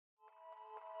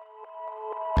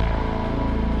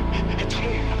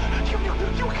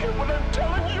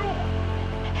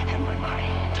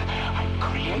mind. I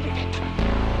created it.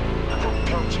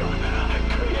 Don't you? I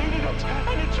created it,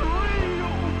 and it's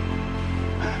real.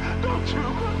 Don't you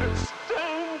understand?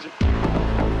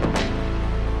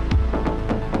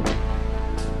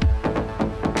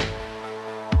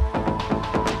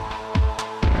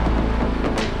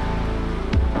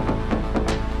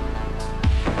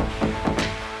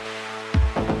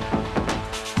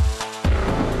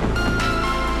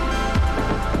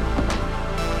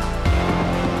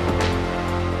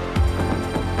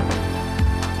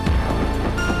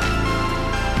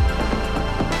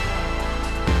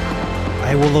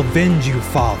 I will avenge you,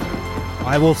 father.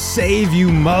 I will save you,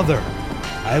 mother.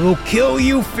 I will kill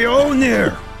you,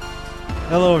 Fjolnir.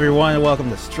 Hello, everyone, and welcome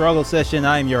to Struggle Session.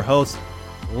 I am your host,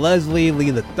 Leslie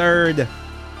Lee III.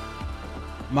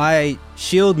 My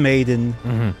shield maiden,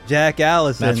 Jack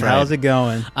Allison. That's right. How's it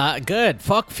going? Good.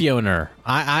 Fuck Fjolnir.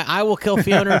 I will kill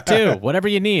Fjolnir too. Whatever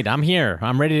you need, I'm here.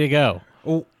 I'm ready to go.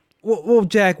 Well,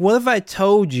 Jack, what if I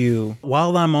told you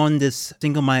while I'm on this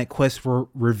single-minded quest for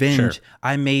revenge, Sure.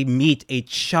 I may meet a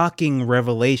shocking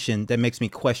revelation that makes me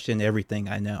question everything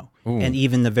I know, and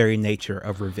even the very nature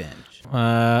of revenge?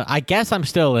 I guess I'm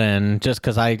still in just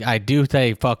because I do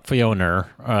say fuck Fjolnir.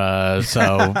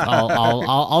 So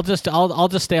I'll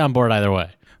just stay on board either way.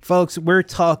 Folks, we're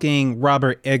talking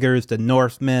Robert Eggers' The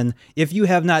Northman. If you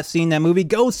have not seen that movie,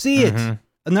 go see it.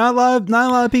 Not a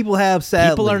lot of people have,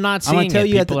 sadly. People are not seeing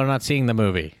it. People are not seeing the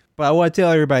movie. But I want to tell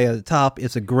everybody at the top,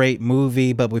 it's a great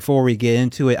movie. But before we get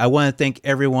into it, I want to thank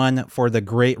everyone for the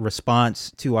great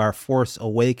response to our Force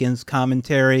Awakens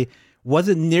commentary.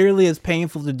 Wasn't nearly as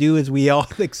painful to do as we all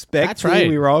expected. That's right.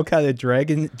 We were all kind of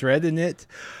dreading it.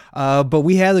 But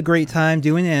we had a great time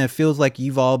doing it, and it feels like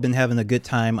you've all been having a good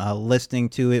time listening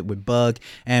to it with Bug.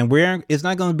 And it's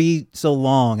not going to be so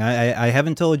long. I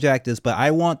haven't told Jack this, but I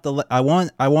want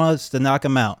us to knock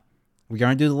him out. We're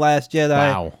going to do The Last Jedi.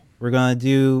 Wow. We're going to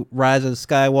do Rise of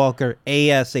Skywalker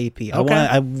ASAP. Okay.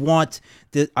 I want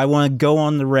to go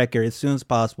on the record as soon as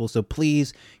possible. So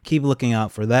please keep looking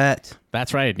out for that.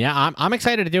 That's right. Yeah, I'm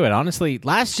excited to do it. Honestly,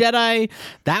 Last Jedi,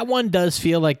 that one does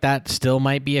feel like that still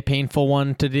might be a painful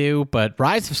one to do, but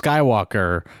Rise of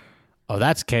Skywalker, oh,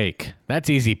 that's cake.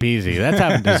 That's easy peasy. That's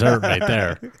having dessert right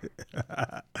there.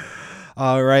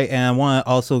 All right, and I want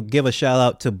to also give a shout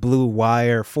out to Blue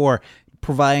Wire for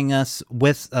providing us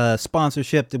with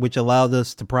sponsorship, which allowed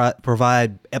us to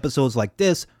provide episodes like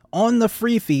this on the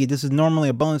free feed. This is normally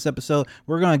a bonus episode.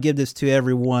 We're going to give this to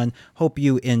everyone. Hope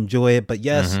you enjoy it. But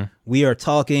yes, we are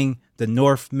talking The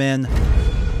Northman.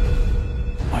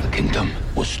 My kingdom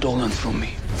was stolen from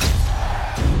me.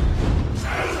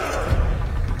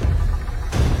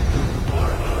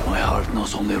 My heart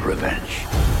knows only revenge.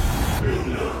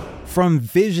 From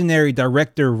visionary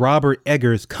director Robert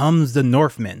Eggers comes The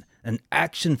Northman, an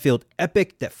action-filled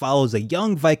epic that follows a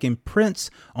young Viking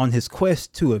prince on his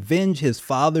quest to avenge his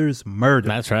father's murder.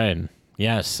 That's right.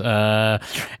 Yes.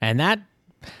 And that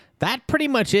pretty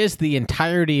much is the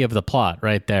entirety of the plot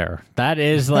right there. That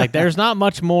is like, there's not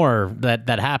much more that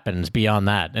happens beyond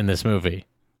that in this movie.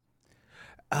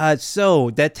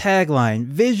 So that tagline,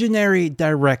 visionary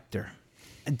director.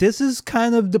 This is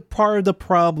kind of the part of the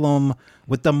problem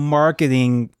with the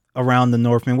marketing around The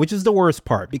Northman, which is the worst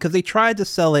part, because they tried to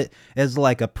sell it as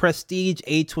like a prestige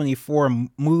A24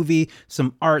 movie,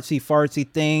 some artsy fartsy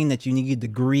thing that you need a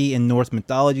degree in Norse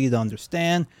mythology to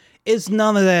understand. It's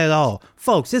none of that at all.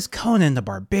 Folks, it's Conan the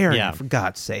Barbarian, for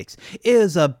God's sakes. It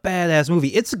is a badass movie.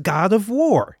 It's God of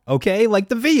War, okay? Like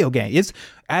the video game. It's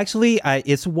actually,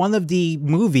 it's one of the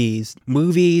movies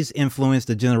influenced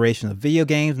the generation of video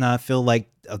games, and I feel like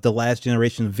the last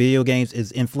generation of video games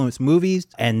is influenced movies,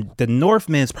 and The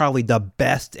Northman is probably the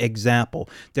best example.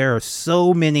 There are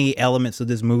so many elements of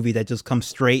this movie that just come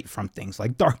straight from things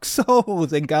like Dark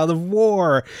Souls and God of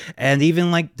War, and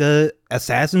even like the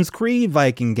Assassin's Creed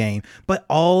Viking game, but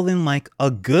all in like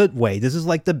a good way. This is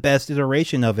like the best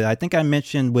iteration of it. I think I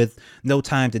mentioned with No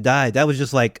Time to Die, that was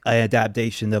just like an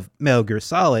adaptation of Metal Gear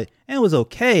Solid, and it was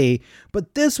okay,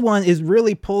 but this one is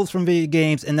really pulls from video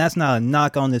games, and that's not a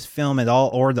knock on this film at all,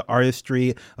 or the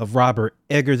artistry of Robert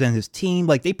Eggers and his team.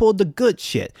 Like, they pulled the good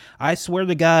shit. I swear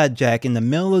to God, Jack, in the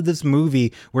middle of this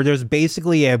movie where there's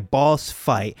basically a boss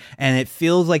fight and it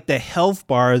feels like the health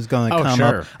bar is going to come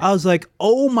up, I was like,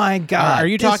 oh my God. Are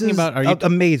you talking about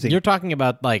amazing? You're talking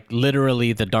about like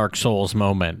literally the Dark Souls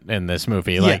moment in this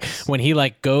movie, like when he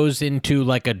like goes into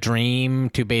like a dream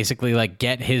to basically like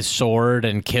get his sword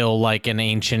and kill like an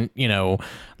ancient,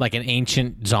 like an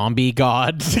ancient zombie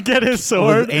god to get his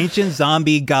sword. Ancient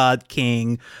zombie god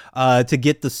king. to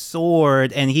get the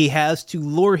sword, and he has to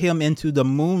lure him into the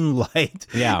moonlight.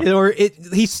 Yeah.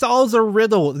 He solves a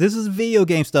riddle. This is video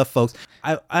game stuff, folks.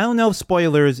 I don't know if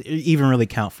spoilers even really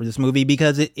count for this movie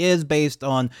because it is based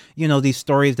on, these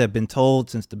stories that have been told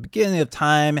since the beginning of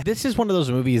time. This is one of those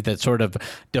movies that sort of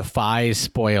defies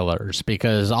spoilers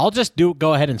because I'll just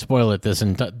go ahead and spoil it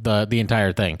the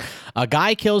entire thing. A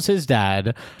guy kills his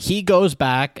dad. He goes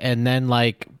back and then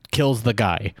kills the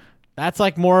guy. That's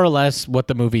more or less what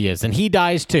the movie is, and he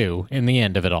dies too in the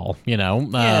end of it all. You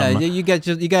got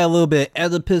a little bit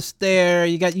Oedipus there.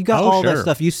 You got all that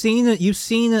stuff. You've seen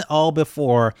it all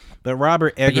before. But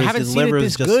Robert Eggers you haven't seen it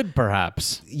this good,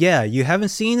 perhaps. Yeah, you haven't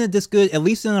seen it this good, at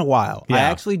least in a while. Yeah. I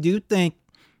actually do think,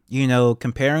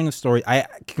 comparing the story,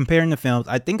 comparing the films,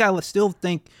 I still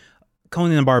think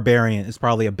Conan the Barbarian is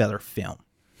probably a better film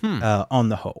on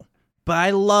the whole. But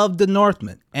I love The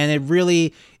Northman, and it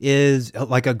really is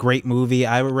a great movie.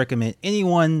 I would recommend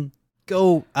anyone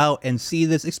go out and see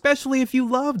this, especially if you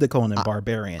love the Conan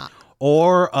Barbarian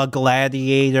or a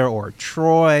Gladiator or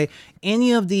Troy.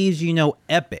 Any of these,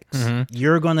 epics,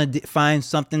 you're going to find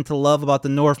something to love about The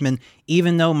Northman,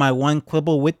 even though my one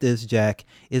quibble with this, Jack,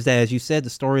 is that, as you said, the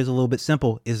story is a little bit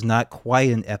simple. It's not quite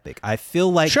an epic. I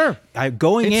feel like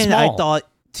going in, I thought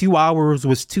 2 hours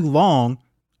was too long.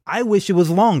 I wish it was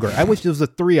longer. I wish it was a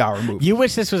 3-hour movie. You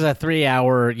wish this was a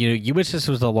 3-hour, you wish this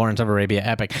was the Lawrence of Arabia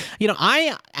epic.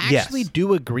 I actually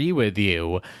do agree with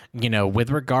you, with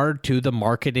regard to the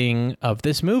marketing of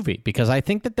this movie, because I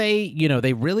think that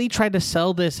they really tried to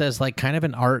sell this as kind of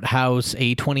an art house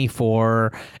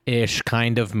A24-ish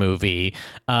kind of movie.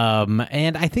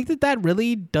 And I think that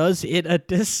really does it a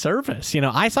disservice.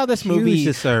 I saw this movie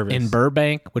in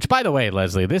Burbank, which, by the way,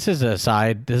 Leslie, this is a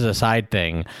side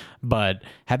thing. But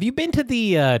have you been to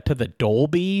the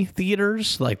Dolby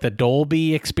theaters, like the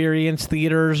Dolby Experience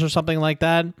theaters or something like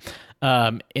that?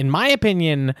 In my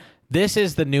opinion, this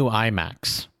is the new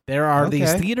IMAX. There are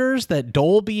these theaters that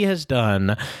Dolby has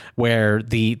done where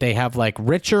they have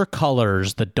richer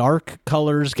colors. The dark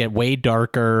colors get way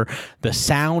darker. The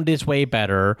sound is way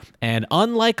better. And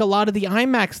unlike a lot of the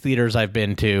IMAX theaters I've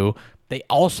been to, they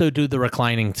also do the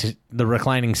reclining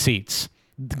seats.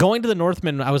 Going to the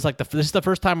Northman, I was this is the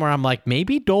first time where I'm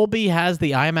maybe Dolby has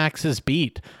the IMAX's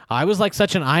beat. I was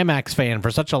such an IMAX fan for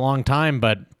such a long time,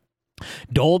 but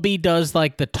Dolby does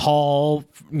the tall,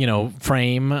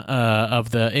 frame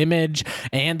of the image,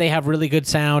 and they have really good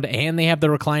sound, and they have the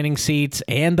reclining seats,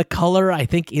 and the color I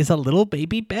think is a little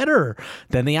baby better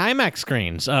than the IMAX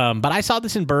screens. But I saw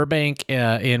this in Burbank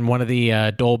in one of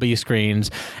the Dolby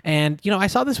screens, and I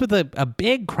saw this with a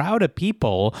big crowd of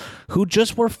people who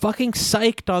just were fucking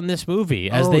psyched on this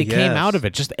movie as they came out of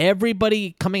it. Just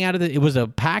everybody coming out of it. It was a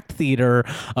packed theater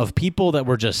of people that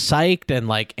were just psyched and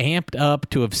amped up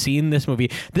to have seen this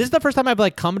movie. This is the first time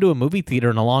I've come to a movie theater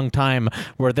in a long time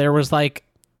where there was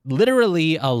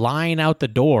literally a line out the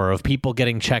door of people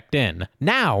getting checked in.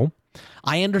 Now,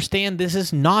 I understand this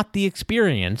is not the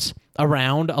experience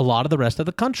around a lot of the rest of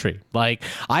the country.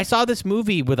 I saw this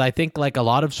movie with, I think, a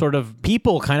lot of sort of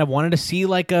people kind of wanted to see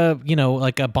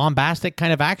a bombastic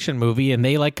kind of action movie, and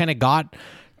they kind of got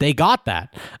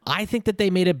that. I think that they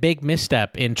made a big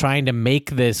misstep in trying to make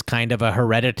this kind of a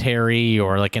Hereditary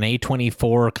or an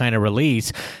A24 kind of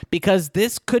release, because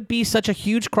this could be such a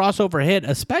huge crossover hit,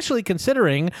 especially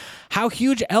considering how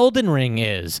huge Elden Ring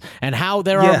is and how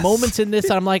there are moments in this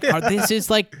I'm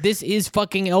this is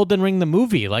fucking Elden Ring the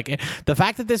movie. The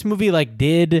fact that this movie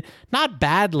did not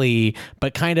badly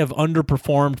but kind of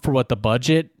underperformed for what the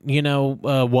budget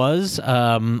was,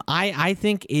 I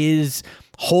think is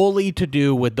wholly to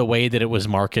do with the way that it was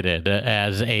marketed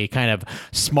as a kind of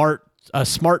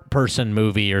smart person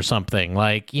movie or something.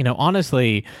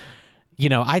 Honestly,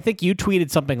 I think you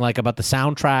tweeted something about the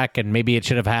soundtrack, and maybe it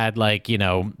should have had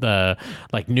the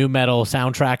new metal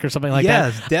soundtrack or something like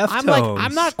that. Yes, Deftones.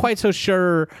 I'm not quite so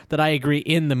sure that I agree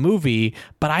in the movie,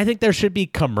 but I think there should be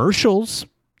commercials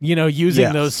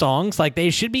using those songs. They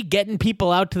should be getting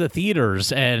people out to the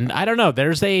theaters. And I don't know,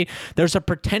 there's a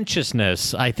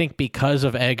pretentiousness, I think, because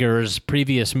of Eggers'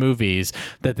 previous movies,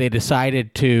 that they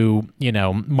decided to,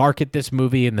 market this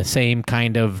movie in the same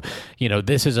kind of,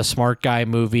 this is a smart guy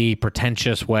movie,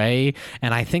 pretentious way.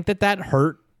 And I think that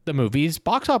hurt the movie's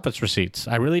box office receipts.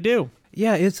 I really do.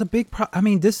 Yeah, it's a big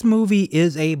this movie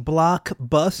is a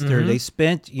blockbuster. They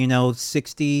spent,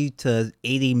 $60 to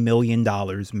 $80 million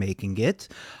making it.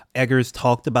 Eggers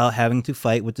talked about having to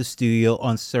fight with the studio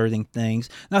on certain things.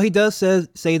 Now, he does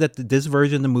say that this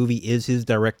version of the movie is his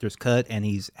director's cut, and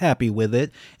he's happy with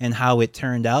it and how it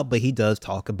turned out, but he does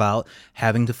talk about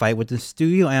having to fight with the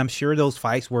studio, and I'm sure those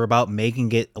fights were about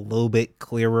making it a little bit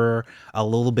clearer, a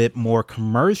little bit more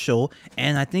commercial,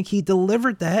 and I think he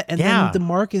delivered that, and then the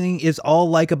marketing is all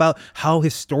like about how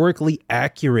historically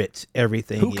accurate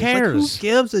everything is. Who cares? Like, who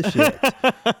gives a shit?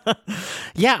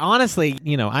 Yeah, honestly,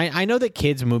 I know that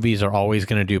kids' movies are always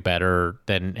going to do better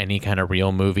than any kind of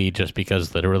real movie just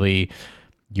because literally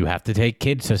you have to take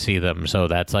kids to see them. So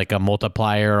that's like a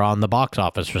multiplier on the box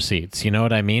office receipts. You know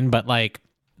what I mean? But like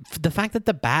the fact that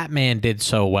the Batman did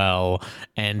so well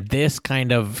and this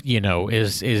kind of,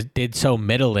 is did so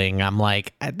middling, I'm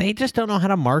like, they just don't know how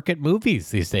to market movies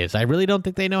these days. I really don't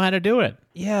think they know how to do it.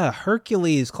 Yeah,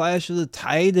 Hercules, Clash of the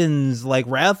Titans, like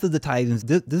Wrath of the Titans.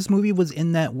 This movie was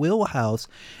in that wheelhouse,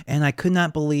 and I could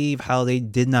not believe how they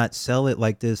did not sell it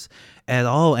like this at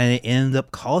all, and it ended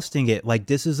up costing it. Like,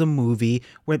 this is a movie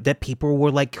that people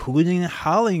were like hooting and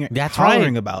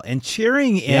hollering about and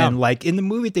cheering in, like in the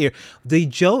movie theater.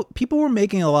 People were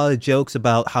making a lot of jokes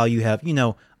about how you have,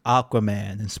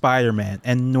 Aquaman and Spider-Man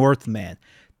and Northman.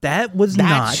 That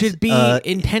should be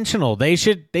intentional. They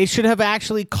should have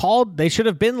actually they should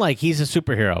have been like, he's a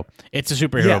superhero. It's a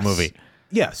superhero movie.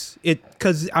 Yes,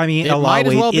 because a lot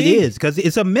of ways it is, because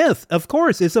it's a myth. Of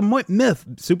course, it's a myth.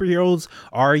 Superheroes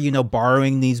are,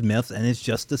 borrowing these myths, and it's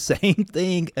just the same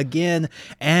thing again,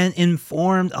 and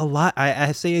informed a lot.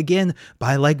 I say again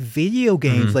by like video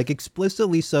games, like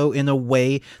explicitly so in a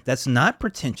way that's not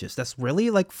pretentious. That's really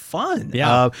like fun.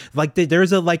 Yeah,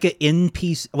 there's an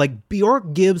NPC. Like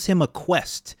Bjork gives him a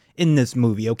quest in this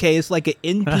movie, okay? It's like an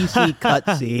NPC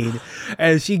cutscene,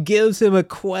 and she gives him a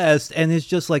quest, and it's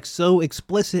just like so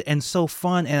explicit and so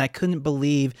fun, and I couldn't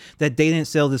believe that they didn't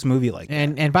sell this movie like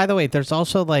that. And by the way, there's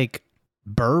also like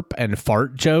burp and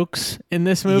fart jokes in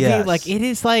this movie. Yes. Like it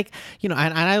is like, and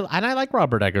I like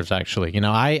Robert Eggers actually.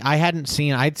 I'd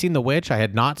seen The Witch. I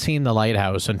had not seen The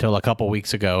Lighthouse until a couple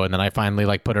weeks ago, and then I finally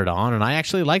like put it on, and I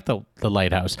actually like the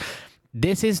Lighthouse.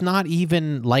 This is not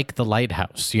even like The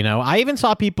Lighthouse, I even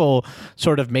saw people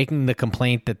sort of making the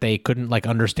complaint that they couldn't like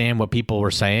understand what people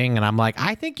were saying, and I'm like,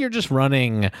 I think you're just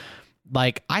running,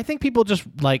 like, I think people just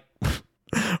like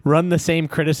run the same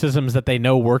criticisms that they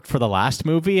know worked for the last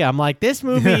movie. I'm like, this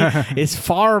movie is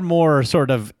far more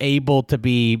sort of able to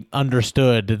be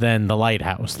understood than The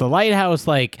Lighthouse. The Lighthouse,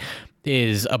 like,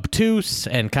 is obtuse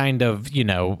and kind of,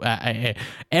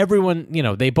 everyone,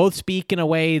 they both speak in a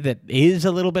way that is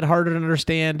a little bit harder to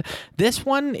understand. This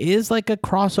one is like a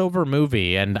crossover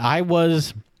movie, and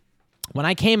when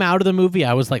I came out of the movie,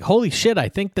 I was like, holy shit, I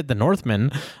think that The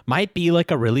Northman might be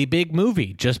like a really big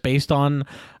movie just based on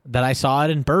that I saw it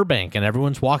in Burbank and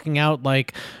everyone's walking out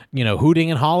like,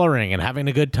 hooting and hollering and having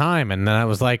a good time. And then I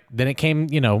was like, then it came,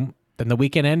 then the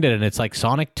weekend ended, and it's like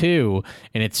Sonic 2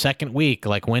 in its second week,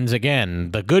 like, wins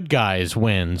again. The Good Guys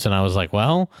wins. And I was like,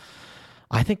 well,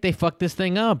 I think they fucked this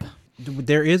thing up.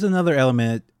 There is another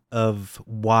element of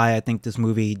why I think this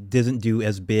movie doesn't do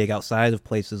as big outside of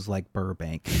places like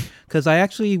Burbank. Because I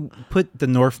actually put The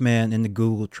Northman in the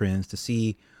Google Trends to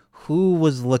see who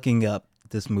was looking up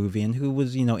this movie and who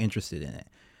was, interested in it.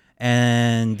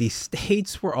 And the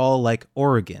states were all like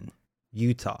Oregon,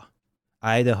 Utah,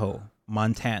 Idaho,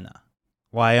 Montana,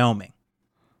 Wyoming.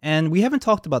 And we haven't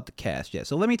talked about the cast yet,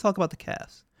 so let me talk about the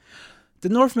cast. The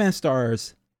Northman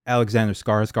stars Alexander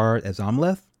Skarsgård as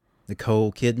Amleth,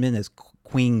 Nicole Kidman as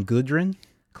Queen Gudrun,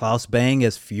 Klaus Bang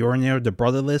as Fjornir the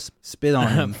Brotherless. Spit on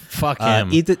him. Fuck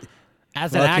him.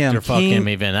 As an actor, fuck him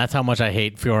even. That's how much I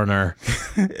hate Fjornir.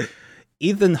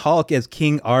 Ethan Hawke as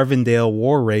King Arvindale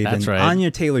War Raven. That's right.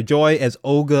 Anya Taylor-Joy as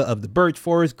Olga of the Birch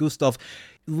Forest. Gustav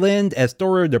Lind as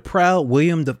Thorir the Proud.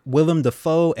 Willem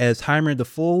Dafoe as Heimer the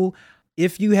Fool.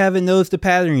 If you haven't noticed the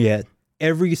pattern yet,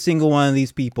 every single one of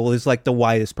these people is like the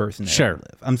whitest person that ever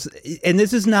lived. And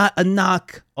this is not a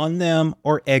knock on them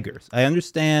or Eggers. I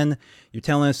understand you're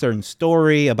telling a certain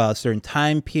story about a certain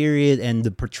time period and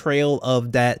the portrayal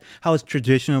of that, how it's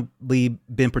traditionally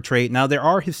been portrayed. Now, there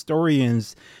are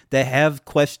historians that have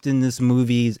questioned this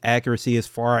movie's accuracy as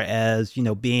far as,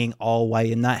 being all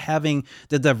white and not having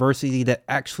the diversity that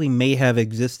actually may have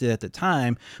existed at the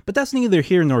time. But that's neither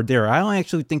here nor there. I don't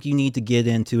actually think you need to get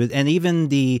into it. And even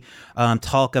the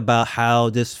talk about how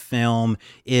this film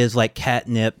is like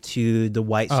catnip to the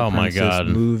white supremacist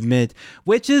movement,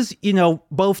 which is,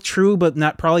 both true, but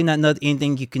probably not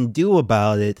anything you can do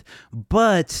about it.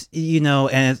 But,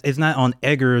 and it's not on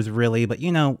Eggers really, but,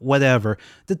 whatever.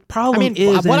 The problem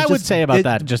is... What I would say about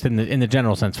that, just in the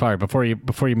general sense, sorry, before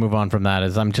you move on from that,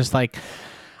 is I'm just like...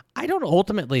 I don't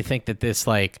ultimately think that this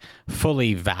like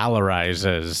fully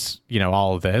valorizes,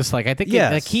 all of this. Like I think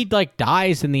Yes. like he like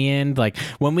dies in the end. Like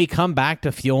when we come back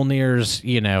to Fjolnir's,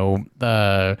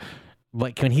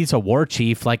 like when he's a war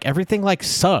chief, like everything like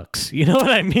sucks. You know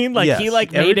what I mean? Like he Yes,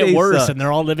 like made everything it worse, sucks. and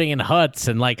they're all living in huts,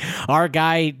 and like our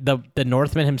guy, the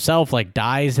Northman himself, like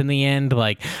dies in the end.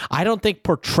 Like I don't think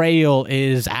portrayal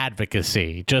is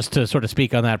advocacy. Just to sort of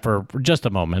speak on that for just a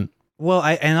moment. Well,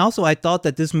 I thought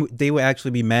that they would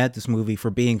actually be mad at this movie for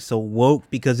being so woke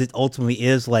because it ultimately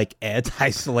is like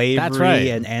anti-slavery That's right.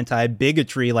 and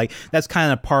anti-bigotry. Like that's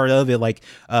kind of part of it. Like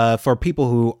for people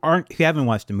who haven't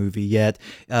watched the movie yet,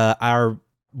 our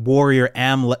warrior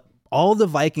Amlet. All the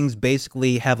Vikings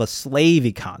basically have a slave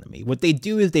economy. What they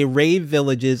do is they raid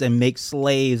villages and make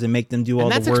slaves and make them do all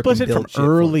And that's the work. explicit and from build shit for them.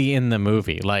 early in the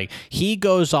movie. Like he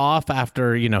goes off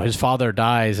after his father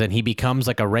dies, and he becomes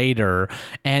like a raider.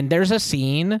 And there's a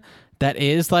scene that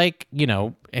is like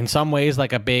in some ways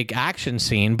like a big action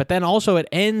scene, but then also it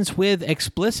ends with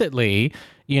explicitly.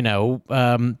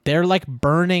 They're like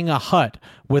burning a hut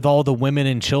with all the women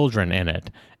and children in it.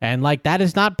 And like that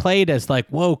is not played as like,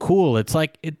 whoa, cool. It's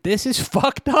like, this is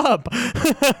fucked up.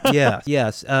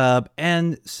 Yes.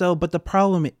 And so, but the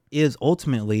problem is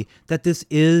ultimately that this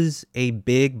is a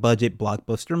big budget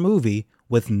blockbuster movie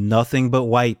with nothing but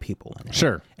white people in it.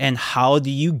 Sure. And how do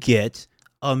you get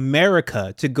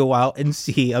America to go out and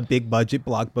see a big budget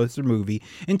blockbuster movie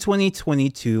in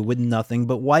 2022 with nothing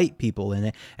but white people in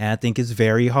it? And I think it's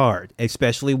very hard,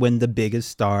 especially when the biggest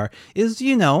star is,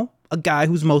 a guy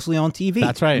who's mostly on TV.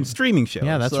 That's right. And streaming shows.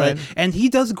 Yeah, that's right. And he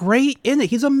does great in it.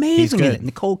 He's amazing in good. it.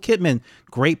 Nicole Kidman,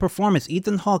 great performance.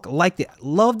 Ethan Hawke, liked it.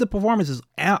 Loved the performances.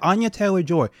 Anya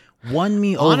Taylor-Joy won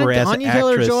me over as an Anya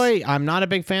actress. Taylor-Joy, I'm not a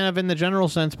big fan of in the general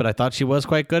sense, but I thought she was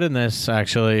quite good in this,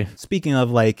 actually. Speaking of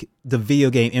like the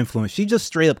video game influence, she just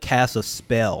straight up casts a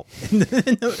spell.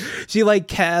 She like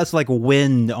casts like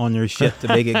wind on her ship to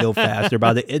make it go faster.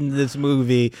 By the end of this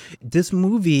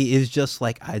movie is just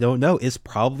like, I don't know, it's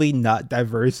probably not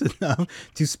diverse enough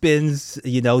to spend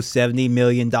 $70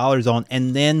 million on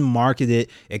and then market it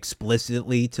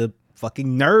explicitly to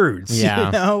fucking nerds.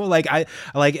 Yeah.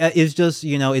 It's just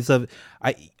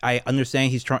I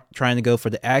understand he's trying to go for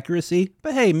the accuracy,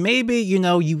 but hey, maybe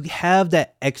you have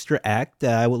that extra act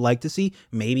that I would like to see.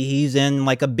 Maybe he's in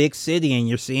like a big city and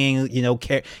you're seeing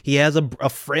he has a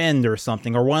friend or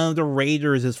something, or one of the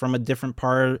raiders is from a different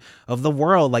part of the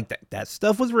world. Like that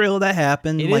stuff was real, that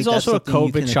happened. It like, is that's also a something you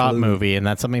COVID can shot include. movie, and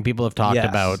that's something people have talked Yes.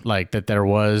 about, like that there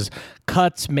was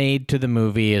cuts made to the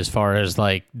movie as far as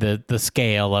like the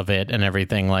scale of it and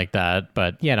everything like that.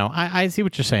 But I see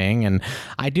what you're saying, and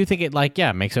I do think it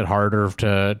makes it harder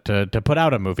to put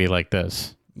out a movie like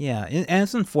this. Yeah, and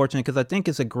it's unfortunate because I think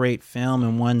it's a great film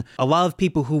and one a lot of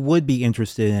people who would be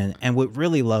interested in and would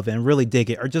really love it and really dig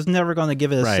it are just never going to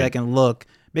give it a Right. second look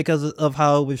because of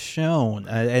how it was shown.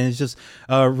 And it's just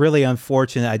really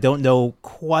unfortunate. I don't know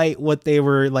quite what they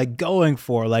were like going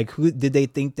for. Like, who did they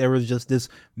think there was just this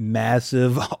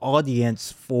massive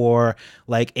audience for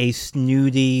like a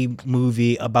snooty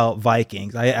movie about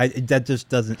Vikings? I that just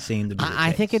doesn't seem to be the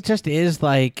I think case. it just is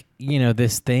like,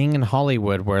 this thing in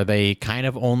Hollywood where they kind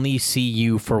of only see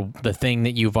you for the thing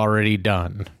that you've already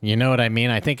done. You know what I mean?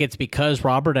 I think it's because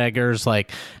Robert Eggers like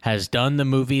has done the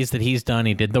movies that he's done.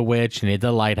 He did The Witch and he did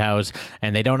The Lighthouse,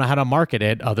 and they don't know how to market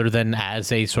it other than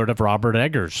as a sort of Robert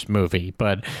Eggers movie.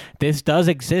 But this does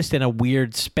exist in a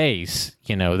weird space,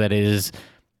 that is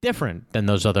different than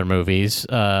those other movies.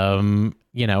 And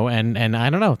I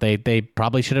don't know. They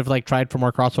probably should have like tried for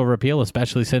more crossover appeal,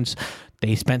 especially since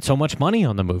they spent so much money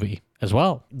on the movie as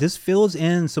well. This fills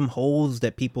in some holes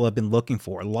that people have been looking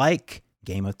for, like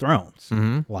Game of Thrones,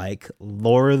 like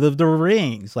Lord of the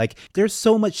Rings. Like, there's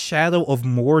so much Shadow of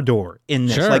Mordor in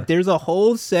this. Sure. Like, there's a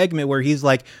whole segment where he's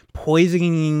like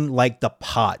poisoning like the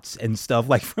pots and stuff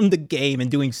like from the game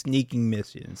and doing sneaking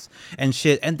missions and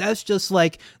shit. And that's just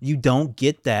like, you don't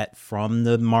get that from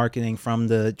the marketing, from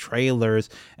the trailers.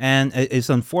 And it's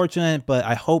unfortunate, but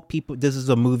I hope this is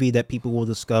a movie that people will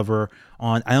discover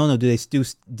on, I don't know, do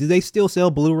they still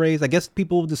sell Blu-rays? I guess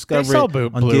people will discover They sell it on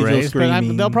digital Blu-rays, but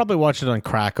streaming. they'll probably watch it on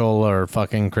Crackle or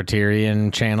fucking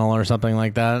Criterion channel or something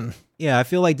like that. Yeah, I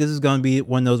feel like this is going to be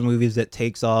one of those movies that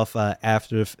takes off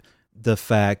after the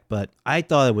fact, but I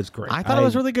thought it was great. I thought it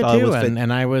was really good thought it too, was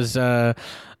and I was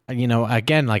you know,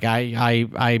 again, like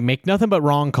I make nothing but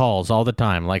wrong calls all the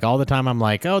time. Like all the time I'm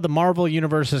like, oh, the Marvel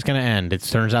universe is going to end. It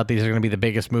turns out these are going to be the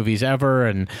biggest movies ever,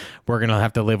 and we're going to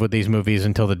have to live with these movies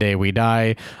until the day we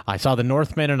die. I saw The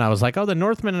Northman, and I was like, oh, The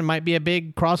Northman might be a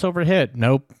big crossover hit.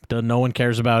 Nope, no one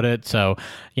cares about it. So,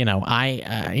 you know,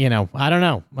 I don't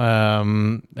know.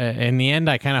 In the end,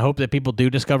 I kind of hope that people do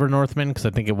discover Northman because I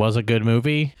think it was a good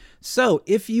movie. So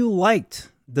if you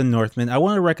liked The Northman, I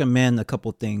want to recommend a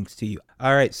couple things to you.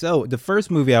 All right, so the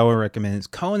first movie I would recommend is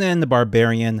Conan the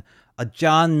Barbarian, a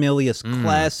John Milius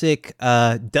classic.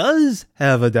 Does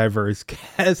have a diverse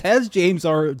cast, has James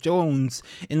R. Jones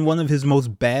in one of his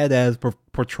most badass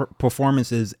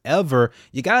performances ever.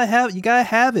 You gotta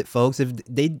have it, folks. If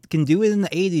they can do it in the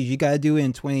 80s, you gotta do it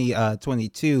in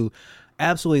 2022.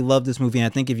 Absolutely love this movie, and I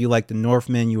think if you like The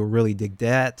Northman, you will really dig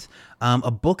that. A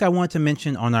book I want to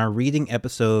mention on our reading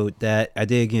episode that I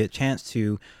did get a chance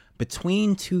to,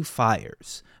 Between Two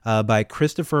Fires, by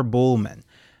Christopher Buhlman.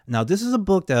 Now, this is a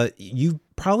book that you've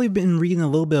probably been reading a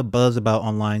little bit of buzz about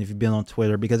online if you've been on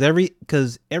Twitter, because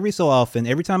every so often,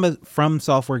 every time a From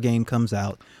Software game comes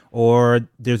out or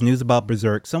there's news about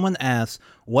Berserk, someone asks,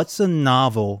 what's a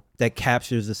novel that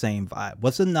captures the same vibe?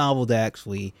 What's a novel that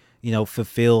actually, you know,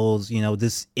 fulfills, you know,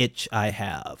 this itch I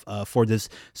have for this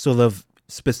sort of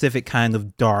specific kind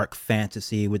of dark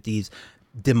fantasy with these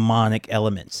demonic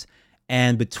elements?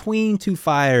 And Between Two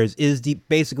Fires is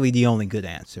basically the only good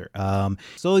answer.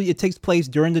 So it takes place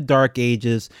during the Dark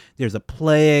Ages. There's a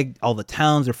plague. All the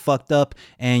towns are fucked up,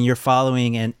 and you're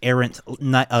following an errant,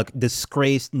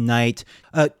 disgraced knight,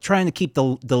 trying to keep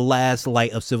the last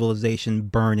light of civilization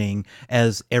burning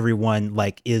as everyone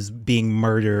is being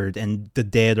murdered and the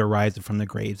dead are rising from the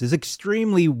graves. It's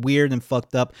extremely weird and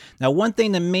fucked up. Now, one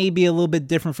thing that may be a little bit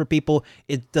different for people,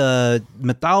 the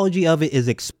mythology of it is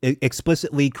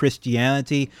explicitly Christianity.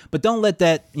 But don't let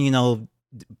that, you know,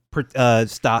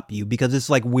 stop you, because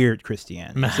it's like weird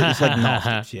Christianity. It's like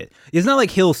Gnostic shit. It's not like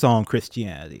Hillsong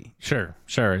Christianity. Sure.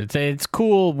 It's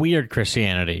cool, weird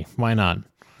Christianity. Why not?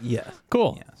 Yeah.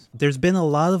 Cool. Yes. There's been a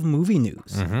lot of movie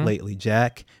news lately,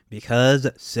 Jack, because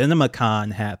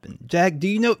CinemaCon happened. Jack, do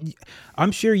you know?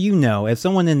 I'm sure you know, as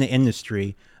someone in the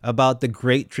industry, about the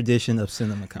great tradition of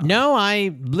CinemaCon. No,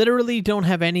 I literally don't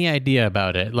have any idea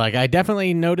about it. Like, I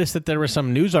definitely noticed that there were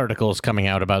some news articles coming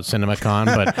out about CinemaCon,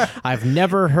 but I've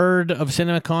never heard of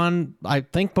CinemaCon, I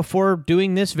think, before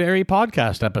doing this very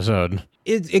podcast episode.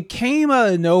 It came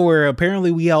out of nowhere.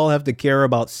 Apparently, we all have to care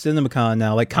about CinemaCon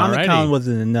now. Like, Comic-Con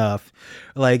wasn't enough.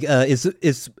 Like, it's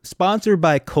sponsored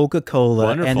by Coca-Cola.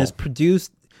 Wonderful. And it's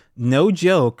produced, no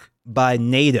joke, by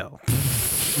NATO.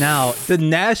 Now, the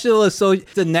National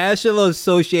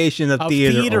Association of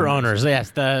Theater Owners.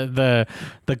 Yes, the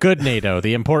good NATO,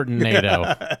 the important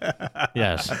NATO.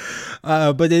 Yes.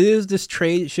 But it is this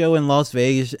trade show in Las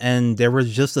Vegas, and there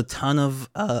was just a ton of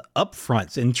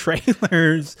upfronts and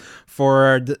trailers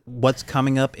for what's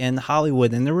coming up in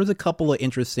Hollywood, and there was a couple of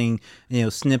interesting, you know,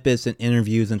 snippets and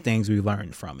interviews and things we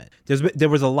learned from it. There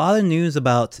was a lot of news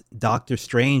about Doctor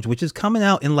Strange, which is coming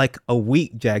out in like a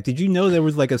week. Jack, did you know there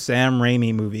was like a Sam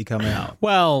Raimi movie coming out?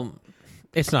 Well,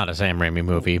 it's not a Sam Raimi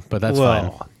movie, but that's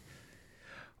fine.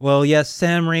 Well, yes,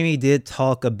 Sam Raimi did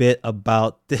talk a bit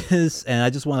about this, and I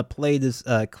just want to play this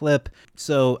clip,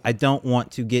 so I don't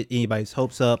want to get anybody's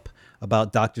hopes up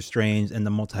about Doctor Strange and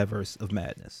the Multiverse of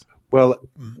Madness. Well,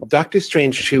 Doctor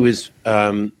Strange 2 is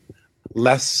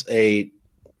less a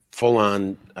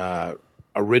full-on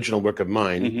original work of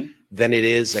mine than it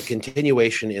is a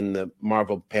continuation in the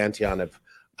Marvel pantheon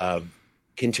of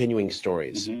continuing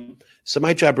stories. So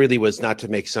my job really was not to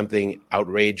make something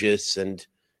outrageous and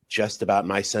just about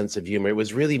my sense of humor. It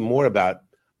was really more about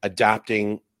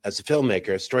adapting, as a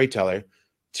filmmaker, a storyteller,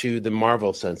 to the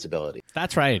Marvel sensibility.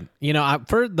 That's right. You know,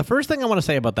 for the first thing I want to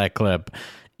say about that clip,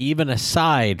 even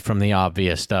aside from the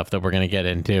obvious stuff that we're going to get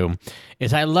into,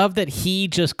 is I love that he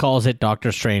just calls it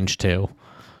Doctor Strange 2.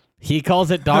 He calls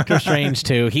it Doctor Strange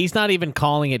 2. He's not even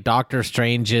calling it Doctor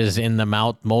Strange's in the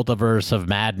Multiverse of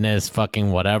Madness,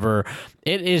 fucking whatever.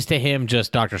 It is to him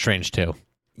just Doctor Strange 2.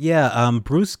 Yeah,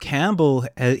 Bruce Campbell,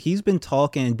 he's been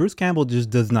talking. Bruce Campbell just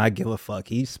does not give a fuck.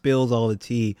 He spills all the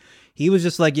tea. He was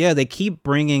just like, yeah, they keep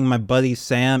bringing my buddy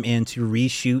Sam in to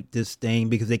reshoot this thing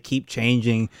because they keep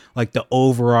changing like the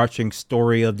overarching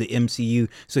story of the MCU.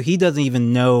 So he doesn't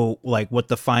even know like what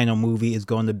the final movie is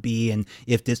going to be and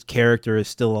if this character is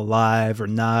still alive or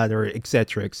not, or et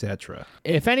cetera, et cetera.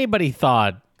 If anybody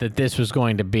thought that this was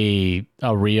going to be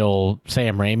a real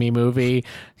Sam Raimi movie,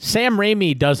 Sam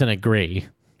Raimi doesn't agree.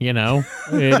 You know,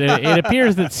 it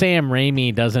appears that Sam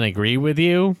Raimi doesn't agree with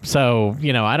you. So,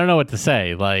 you know, I don't know what to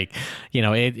say. Like, you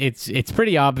know, it's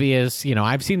pretty obvious. You know,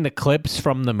 I've seen the clips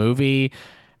from the movie.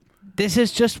 This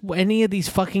is just any of these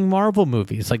fucking Marvel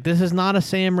movies. Like, this is not a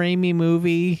Sam Raimi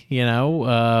movie, you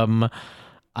know.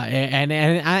 And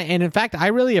in fact, I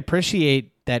really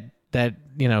appreciate that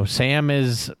you know, Sam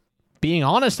is being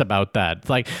honest about that.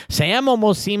 Like, Sam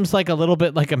almost seems like a little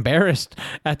bit like embarrassed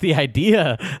at the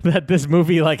idea that this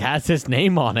movie like has his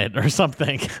name on it or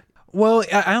something. Well,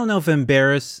 I don't know if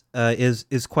embarrassed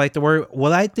is quite the word.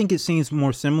 What I think it seems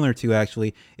more similar to,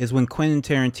 actually, is when Quentin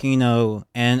Tarantino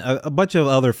and a bunch of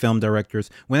other film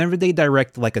directors, whenever they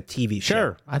direct like a TV show.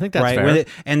 Sure, I think that's right?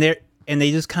 fair. And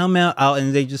they just come out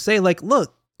and they just say, like,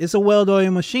 look, it's a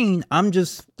well-oiled machine. I'm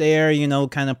just there, you know,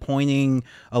 kind of pointing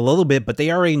a little bit, but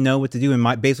they already know what to do.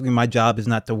 And basically my job is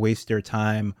not to waste their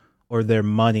time or their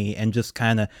money and just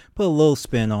kind of put a little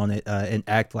spin on it and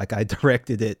act like I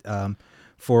directed it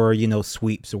for, you know,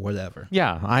 sweeps or whatever.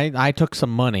 Yeah, I took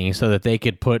some money so that they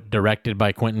could put directed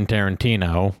by Quentin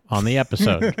Tarantino on the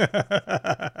episode.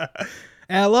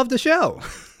 And I love the show.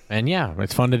 And yeah,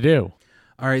 it's fun to do.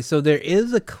 All right, so there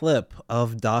is a clip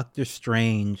of Doctor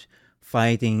Strange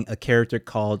fighting a character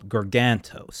called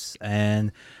Gargantos,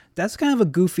 and that's kind of a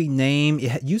goofy name. He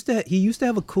used to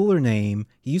have a cooler name.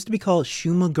 He used to be called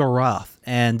Shuma Gorath,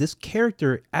 and this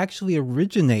character actually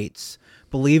originates,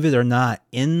 believe it or not,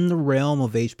 in the realm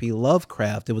of H.P.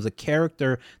 Lovecraft. It was a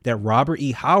character that Robert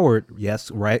E. Howard,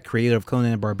 yes, right, creator of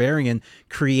Conan the Barbarian,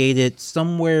 created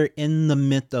somewhere in the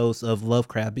mythos of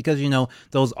Lovecraft, because, you know,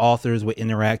 those authors would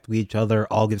interact with each other,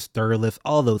 August Derleth,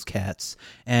 all those cats.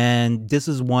 And this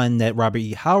is one that Robert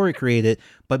E. Howard created,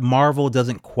 but Marvel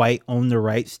doesn't quite own the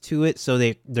rights to it, so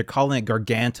they're calling it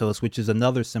Gargantos, which is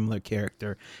another similar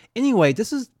character. Anyway,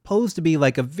 this is supposed to be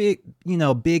like a big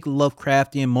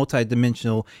Lovecraftian,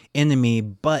 multi-dimensional enemy,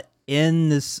 but in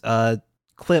this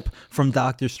clip from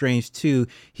Doctor Strange 2,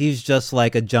 he's just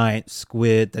like a giant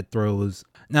squid that throws.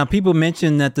 Now, people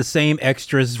mention that the same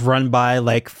extras run by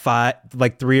like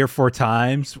 3 or 4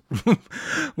 times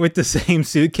with the same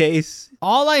suitcase.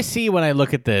 All I see when I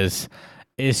look at this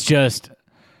is just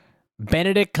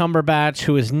Benedict Cumberbatch,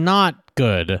 who is not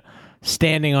good,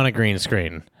 standing on a green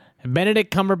screen.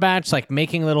 Benedict Cumberbatch, like,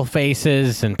 making little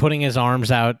faces and putting his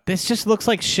arms out. This just looks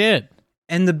like shit.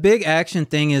 And the big action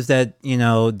thing is that, you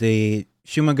know, the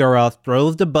Shuma Gorath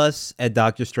throws the bus at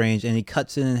Doctor Strange and he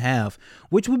cuts it in half,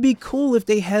 which would be cool if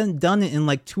they hadn't done it in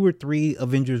like 2 or 3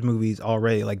 Avengers movies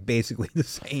already, like basically the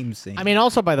same scene. I mean,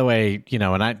 also, by the way, you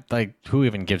know, and I, like, who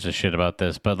even gives a shit about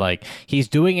this, but like, he's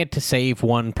doing it to save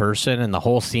one person and the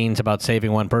whole scene's about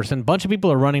saving one person. A bunch of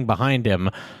people are running behind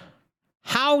him.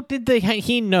 How did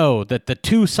he know that the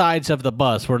 2 sides of the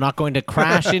bus were not going to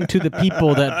crash into the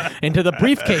people into the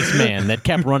briefcase man that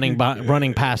kept running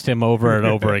past him over and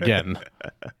over again?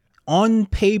 On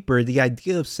paper, the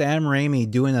idea of Sam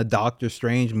Raimi doing a Doctor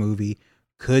Strange movie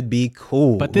could be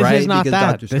cool, but this right? is not because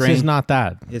that. Doctor This Strange, is not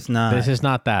that. It's not. This is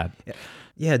not that.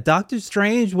 Yeah, Doctor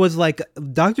Strange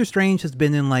has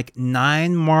been in like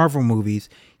 9 Marvel movies.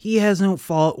 He hasn't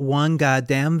fought one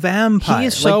goddamn vampire. He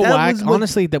is so whack, was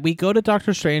honestly, that we go to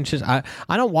Doctor Strange. I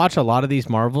don't watch a lot of these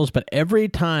Marvels, but every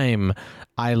time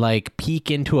I like peek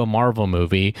into a Marvel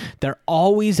movie, they're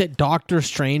always at Doctor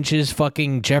Strange's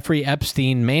fucking Jeffrey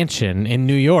Epstein mansion in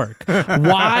New York.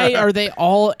 Why are they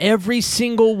all? Every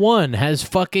single one has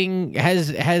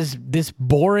this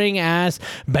boring ass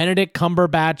Benedict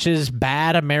Cumberbatch's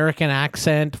bad American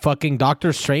accent fucking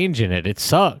Doctor Strange in it. It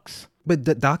sucks. But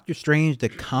the Doctor Strange, the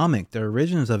comic, the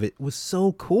origins of it was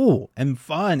so cool and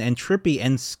fun and trippy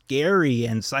and scary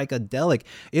and psychedelic.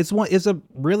 It's a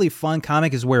really fun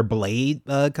comic. Is where Blade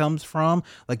comes from.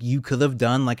 Like, you could have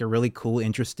done like a really cool,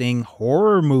 interesting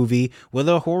horror movie with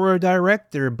a horror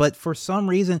director, but for some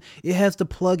reason it has to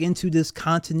plug into this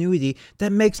continuity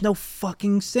that makes no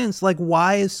fucking sense. Like,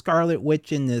 why is Scarlet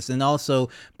Witch in this? And also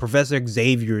Professor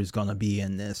Xavier is gonna be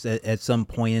in this at some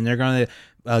point, and they're gonna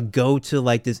go to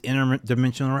like this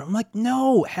interdimensional realm. I'm like,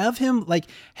 no, have him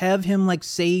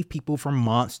save people from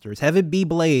monsters. Have it be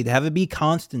Blade. Have it be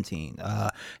Constantine.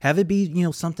 Have it be, you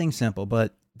know, something simple.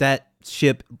 But that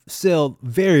ship sailed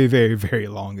very, very, very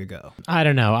long ago. I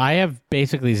don't know. I have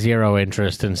basically zero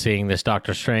interest in seeing this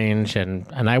Doctor Strange, and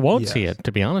I won't see it,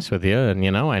 to be honest with you. And, you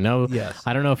know, I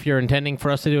don't know if you're intending for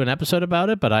us to do an episode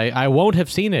about it, but I won't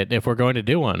have seen it if we're going to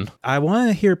do one. I want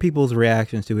to hear people's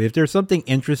reactions to it. If there's something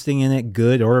interesting in it,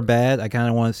 good or bad, I kind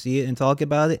of want to see it and talk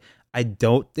about it. I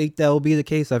don't think that will be the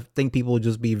case. I think people will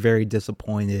just be very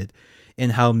disappointed in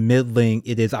how middling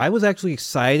it is. I was actually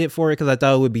excited for it because I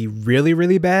thought it would be really,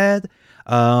 really bad.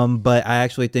 But I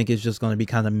actually think it's just going to be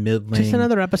kind of middling. Just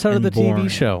another episode of and the boring. TV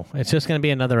show. It's just going to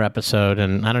be another episode,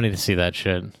 and I don't need to see that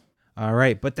shit. All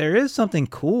right, but there is something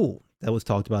cool that was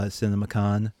talked about at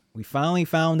CinemaCon. We finally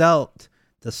found out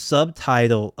the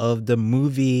subtitle of the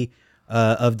movie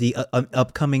of the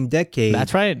upcoming decade.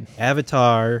 That's right.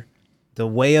 Avatar, The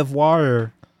Way of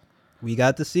Water. We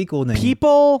got the sequel name.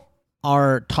 People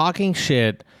are talking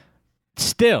shit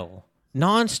still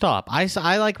nonstop.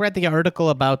 I like read the article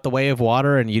about The Way of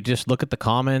Water, and you just look at the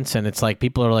comments, and it's like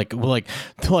people are like,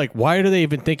 why do they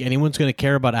even think anyone's going to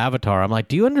care about Avatar? I'm like,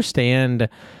 do you understand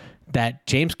that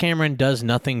James Cameron does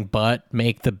nothing but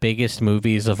make the biggest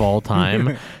movies of all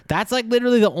time? That's like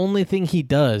literally the only thing he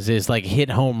does is like hit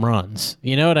home runs.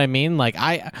 You know what I mean? Like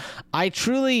I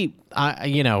truly,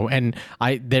 and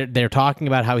they're talking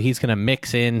about how he's going to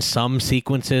mix in some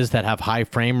sequences that have high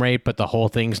frame rate, but the whole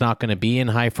thing's not going to be in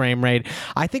high frame rate.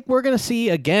 I think we're going to see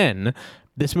again,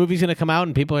 this movie's going to come out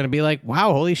and people are going to be like,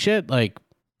 wow, holy shit. Like,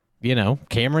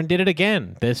 Cameron did it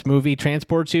again. This movie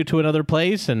transports you to another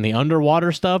place, and the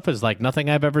underwater stuff is like nothing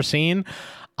I've ever seen.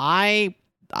 I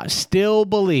still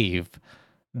believe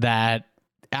that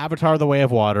Avatar: The Way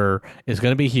of Water is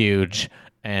going to be huge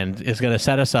and is going to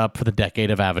set us up for the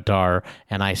decade of Avatar.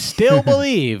 And I still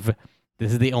believe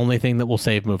this is the only thing that will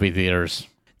save movie theaters.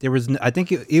 There was, I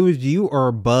think it was you or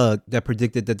a Bug that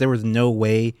predicted that there was no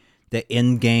way the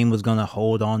Endgame was going to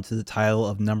hold on to the title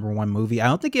of #1 movie. I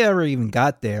don't think it ever even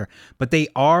got there, but they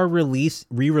are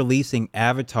re-releasing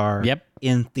Avatar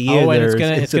in theaters. Oh, and it's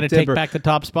going to take September. back the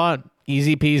top spot.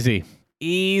 Easy peasy.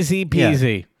 Easy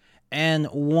peasy. Yeah. And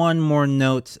one more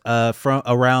note from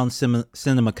around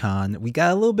CinemaCon. We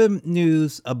got a little bit of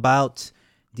news about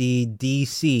the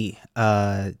DC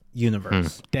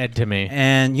universe. Dead to me.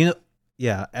 And,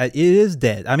 yeah, it is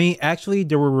dead. I mean, actually,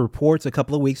 there were reports a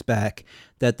couple of weeks back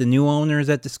that the new owners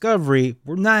at Discovery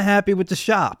were not happy with the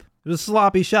shop. It was a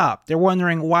sloppy shop. They're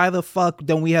wondering, why the fuck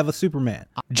don't we have a Superman?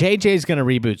 JJ's going to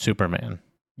reboot Superman.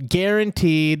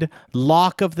 Guaranteed,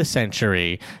 lock of the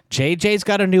century. JJ's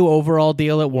got a new overall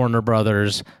deal at Warner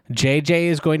Brothers. JJ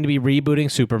is going to be rebooting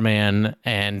Superman,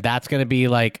 and that's going to be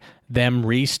like them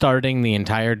restarting the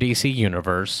entire DC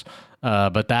universe.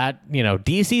 But that,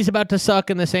 DC's about to suck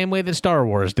in the same way that Star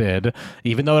Wars did,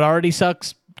 even though it already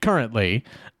sucks currently.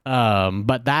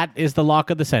 But that is the lock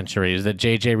of the century, is that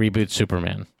JJ reboots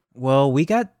Superman. Well, we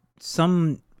got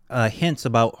some hints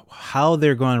about how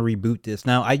they're going to reboot this.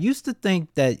 Now, I used to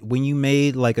think that when you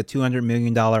made like a $200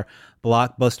 million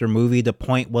blockbuster movie, the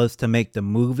point was to make the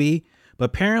movie. But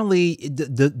apparently,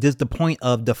 the point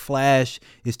of The Flash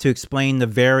is to explain the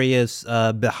various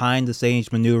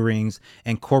behind-the-scenes maneuverings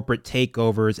and corporate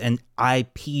takeovers and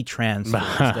IP transfers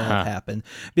that have happened.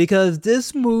 Because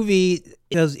this movie,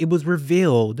 because it was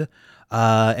revealed,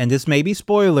 and this may be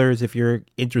spoilers if you're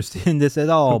interested in this at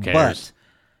all, but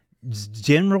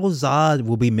General Zod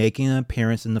will be making an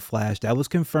appearance in The Flash. That was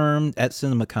confirmed at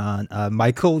CinemaCon.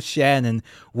 Michael Shannon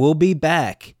will be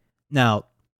back. Now,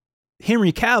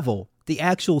 Henry Cavill, the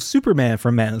actual Superman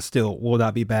from Man of Steel, will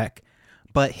not be back,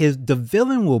 but the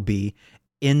villain will be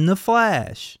in The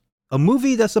Flash, a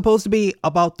movie that's supposed to be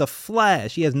about The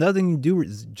Flash. He has nothing to do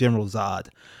with General Zod,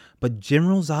 but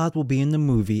General Zod will be in the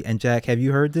movie. And Jack, have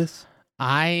you heard this?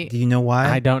 Do you know why?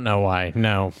 I don't know why.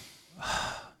 No.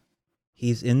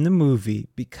 He's in the movie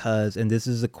because, and this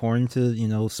is according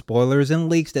to, spoilers and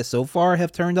leaks that so far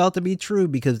have turned out to be true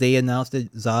because they announced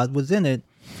that Zod was in it.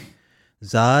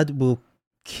 Zod will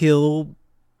kill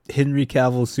Henry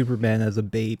Cavill's Superman as a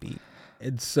baby.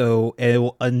 And so it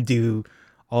will undo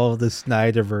all of the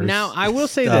Snyderverse. Now, I will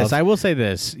say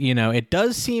this. It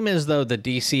does seem as though the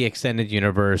DC Extended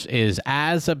Universe is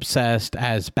as obsessed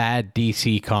as bad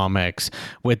DC comics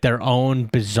with their own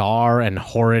bizarre and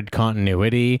horrid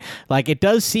continuity. Like, it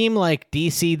does seem like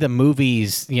DC, the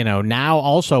movies, now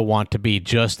also want to be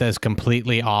just as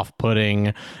completely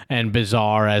off-putting and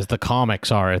bizarre as the comics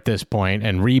are at this point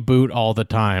and reboot all the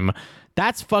time.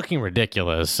 That's fucking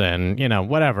ridiculous. And,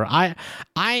 whatever.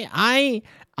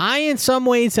 I, in some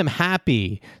ways, am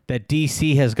happy that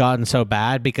DC has gotten so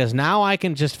bad because now I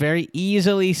can just very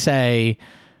easily say,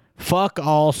 fuck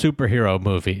all superhero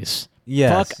movies.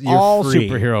 Yes, fuck you're all free.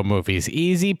 Superhero movies.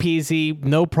 Easy peasy,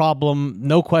 no problem,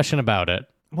 no question about it.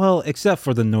 Well, except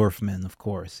for the Northman, of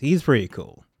course. He's pretty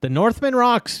cool. The Northman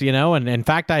rocks, and in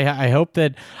fact, I hope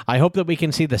that we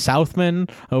can see the Southman.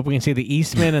 I hope we can see the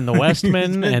Eastman and the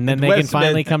Westman, and then they can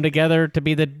finally come together to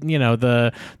be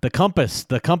the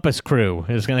Compass crew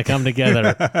is going to come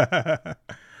together.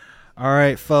 All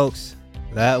right, folks,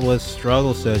 that was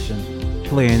Struggle Session.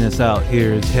 Playing us out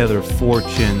here is Heather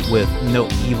Fortune with "No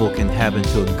Evil Can Happen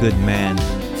to a Good Man,"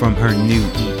 from her new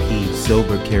EP,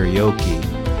 Sober Karaoke.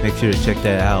 Make sure to check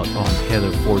that out on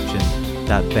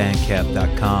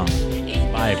heatherfortune.bandcamp.com.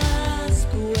 Bye.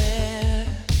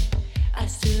 I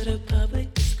stood a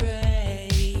public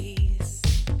disgrace.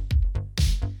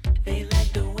 They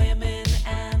let the women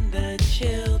and the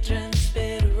children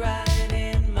spit right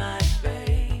in my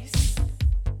face.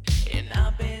 And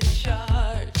I've been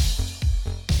charged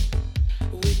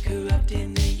with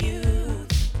corrupting the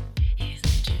youth. Is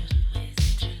it true? Is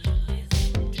it true? Is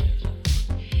it true?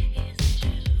 Is it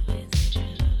true? Is it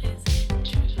true? Is it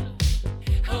true?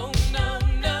 Oh no,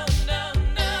 no, no,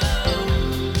 no.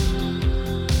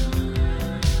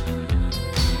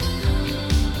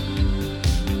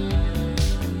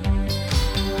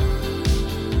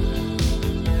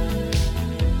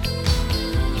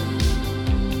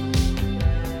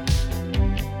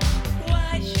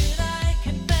 Why should I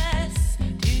confess?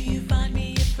 Do you find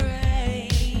me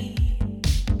afraid?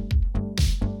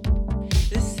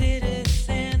 The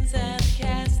citizens have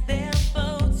cast their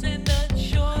votes and the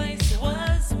choice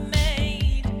was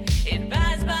made.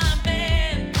 Advised by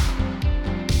men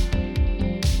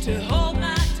to hold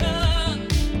my tongue.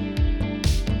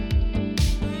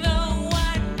 No,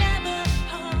 I never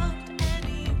harmed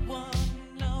anyone.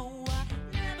 No, I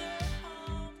never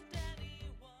harmed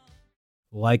anyone.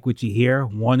 Like what you hear?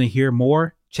 Want to hear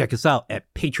more? Check us out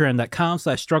at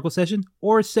patreon.com/struggle session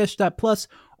or sesh.plus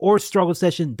or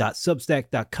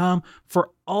strugglesession.substack.com for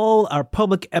all our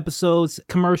public episodes,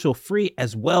 commercial free,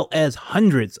 as well as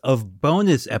hundreds of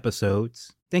bonus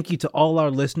episodes. Thank you to all our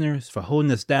listeners for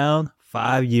holding us down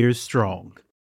 5 years strong.